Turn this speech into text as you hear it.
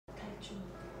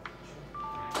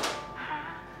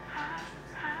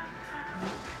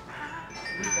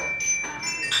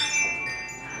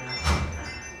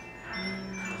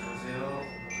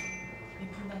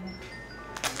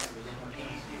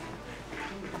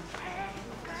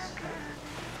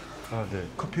아, 네.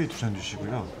 커피 2잔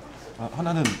주시고요. 아,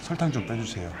 하나는 설탕 좀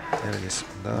빼주세요. 네,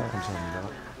 알겠습니다. 감사합니다.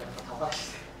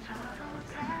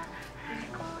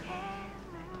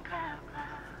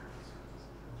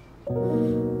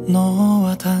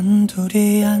 너와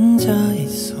단둘이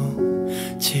앉아있어.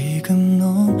 지금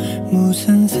넌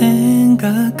무슨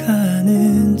생각하는지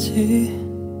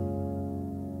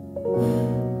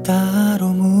따로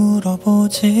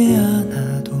물어보지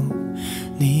않아도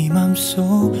네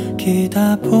맘속이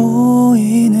다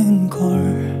보이는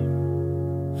걸.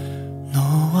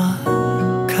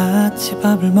 너와 같이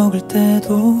밥을 먹을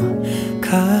때도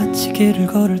같이 길을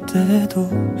걸을 때도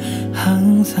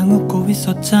항상 웃고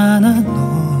있었잖아.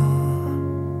 너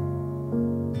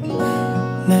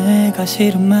내가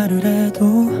싫은 말을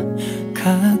해도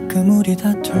가끔 우리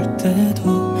다툴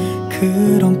때도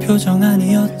그런 표정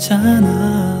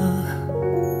아니었잖아.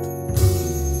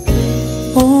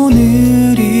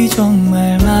 오늘이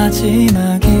정말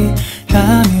마지막이라면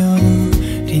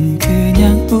우린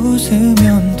그냥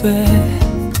웃으면 돼.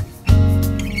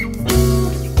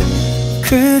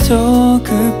 그저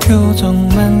그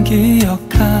표정만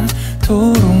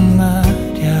기억하도록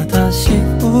말야 다시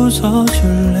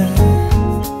웃어줄래.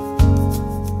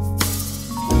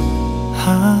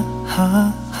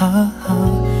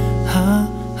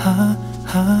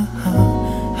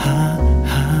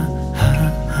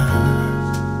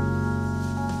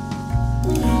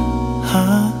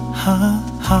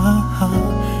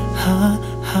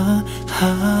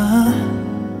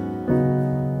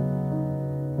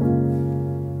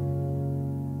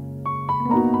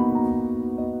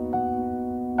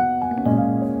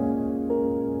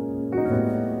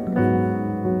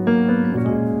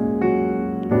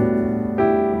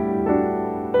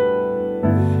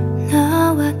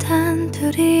 너와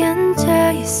단둘이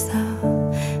앉아있어.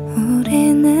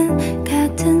 우리는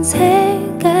같은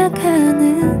생각하는지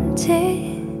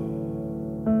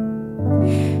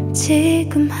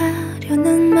지금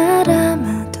하려는 말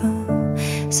아마도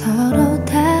서로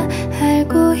다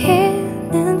알고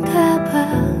있는가 봐.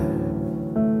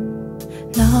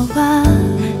 너와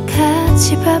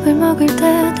같이 밥을 먹을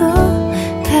때도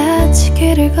같이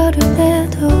길을 걸을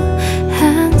때도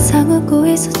항상 웃고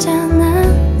있었잖아.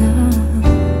 너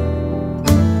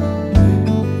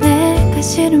내가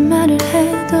싫은 말을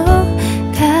해도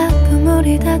가끔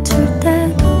우리 다툴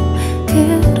때도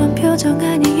그런 표정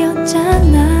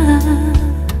아니었잖아.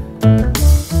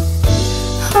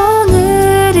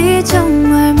 오늘이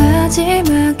정말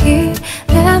마지막이라면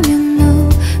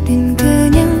우린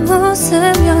그냥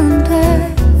웃으면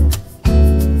돼.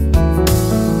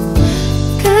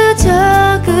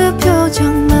 그저 그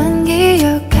표정만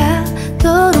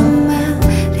기억하도록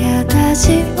말야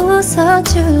다시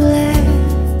웃어줄래.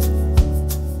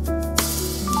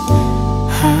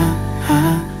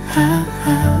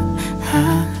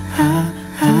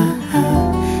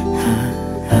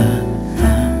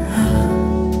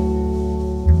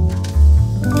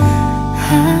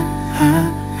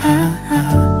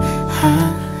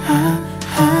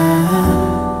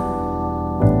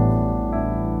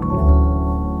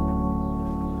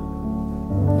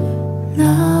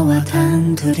 너와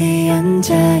단둘이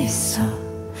앉아있어.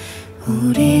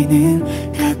 우리는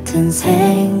같은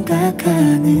생각하는지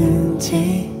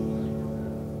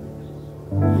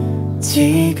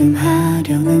지금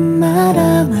하려는 말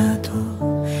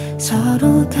아마도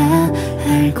서로 다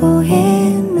알고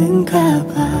있는가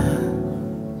봐.